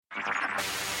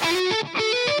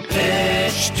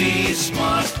HT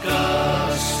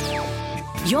Smartcast.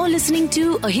 You're listening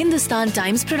to a Hindustan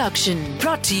Times production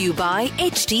brought to you by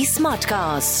HT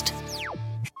Smartcast.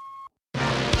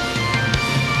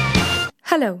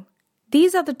 Hello,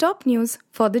 these are the top news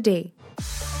for the day.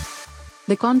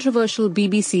 The controversial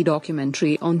BBC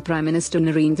documentary on Prime Minister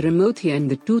Narendra Modi and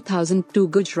the 2002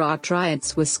 Gujarat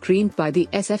riots was screened by the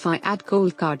SFI at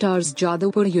Kolkata's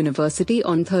Jadavpur University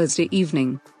on Thursday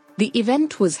evening. The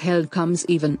event was held comes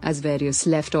even as various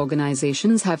left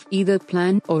organizations have either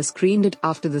planned or screened it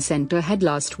after the centre had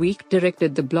last week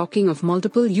directed the blocking of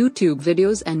multiple YouTube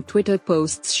videos and Twitter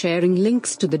posts sharing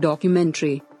links to the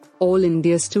documentary. All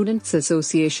India Students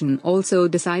Association also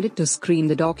decided to screen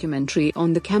the documentary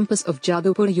on the campus of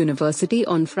Jadavpur University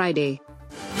on Friday.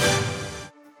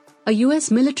 A US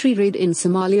military raid in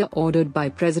Somalia ordered by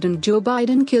President Joe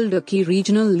Biden killed a key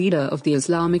regional leader of the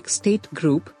Islamic State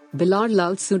group, Bilal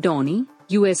al-Sudani,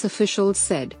 US officials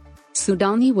said.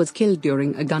 Sudani was killed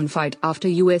during a gunfight after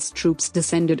US troops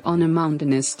descended on a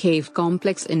mountainous cave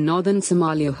complex in northern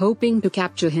Somalia hoping to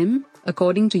capture him,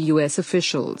 according to US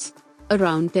officials.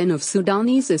 Around 10 of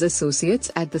Sudani's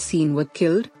associates at the scene were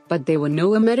killed, but there were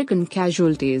no American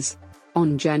casualties.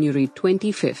 On January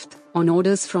 25, on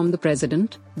orders from the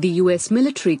president, the US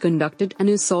military conducted an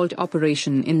assault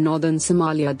operation in northern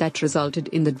Somalia that resulted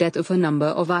in the death of a number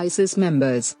of ISIS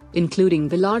members, including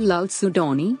Bilal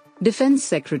al-Sudani, Defense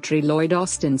Secretary Lloyd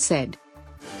Austin said.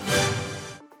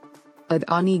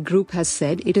 Adani Group has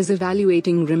said it is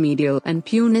evaluating remedial and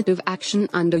punitive action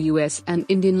under US and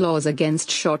Indian laws against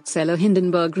short seller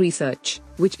Hindenburg Research,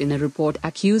 which in a report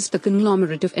accused the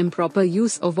conglomerate of improper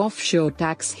use of offshore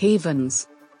tax havens.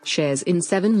 Shares in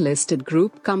 7 listed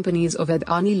group companies of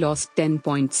Adani lost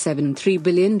 $10.73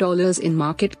 billion in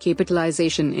market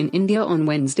capitalization in India on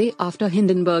Wednesday after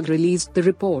Hindenburg released the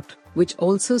report, which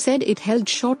also said it held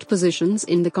short positions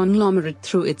in the conglomerate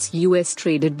through its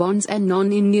US-traded bonds and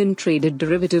non-Indian traded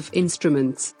derivative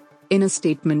instruments. In a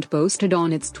statement posted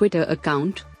on its Twitter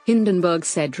account, Hindenburg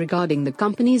said regarding the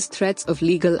company's threats of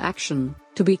legal action,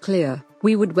 "To be clear,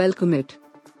 we would welcome it."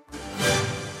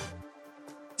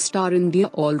 Star India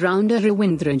all-rounder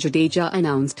Ravindra Jadeja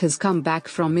announced his comeback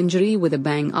from injury with a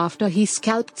bang after he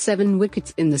scalped 7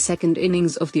 wickets in the second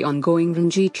innings of the ongoing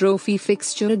Ranji Trophy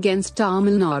fixture against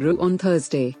Tamil Nadu on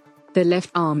Thursday. The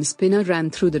left-arm spinner ran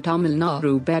through the Tamil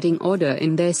Nadu batting order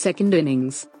in their second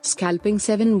innings, scalping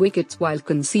 7 wickets while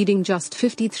conceding just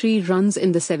 53 runs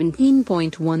in the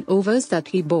 17.1 overs that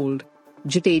he bowled.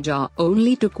 Jadeja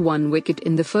only took 1 wicket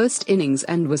in the first innings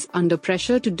and was under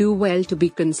pressure to do well to be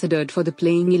considered for the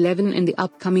playing 11 in the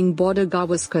upcoming Border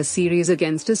Gavaskar series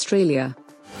against Australia.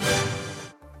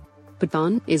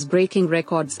 Pathaan is breaking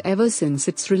records ever since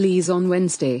its release on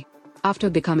Wednesday. After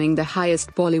becoming the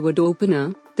highest Bollywood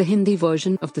opener, the Hindi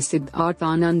version of the Siddharth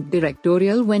Anand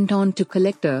directorial went on to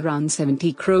collect around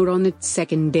 70 crore on its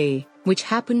second day, which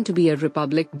happened to be a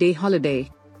Republic Day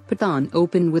holiday. Pathaan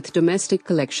opened with domestic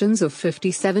collections of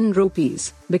 57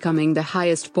 rupees, becoming the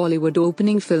highest Bollywood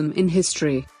opening film in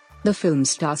history. The film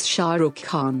stars Shah Rukh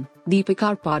Khan,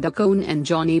 Deepika Padukone and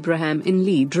John Abraham in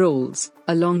lead roles,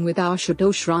 along with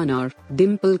Ashutosh Rana,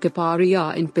 Dimple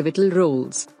Kapadia in pivotal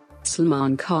roles.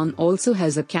 Salman Khan also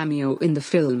has a cameo in the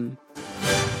film.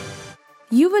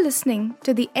 You were listening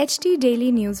to the HT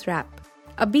Daily News Wrap,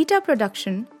 a beta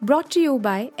production brought to you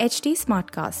by HT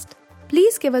Smartcast.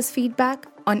 Please give us feedback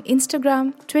on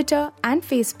Instagram, Twitter and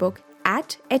Facebook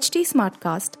at HT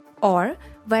Smartcast or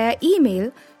via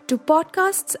email to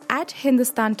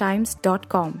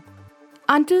podcasts@hindustantimes.com.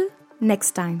 Until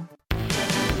next time.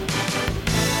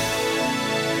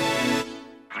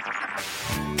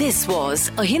 This was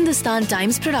a Hindustan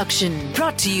Times production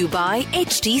brought to you by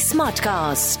HT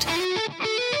Smartcast.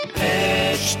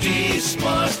 HT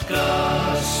Smartcast.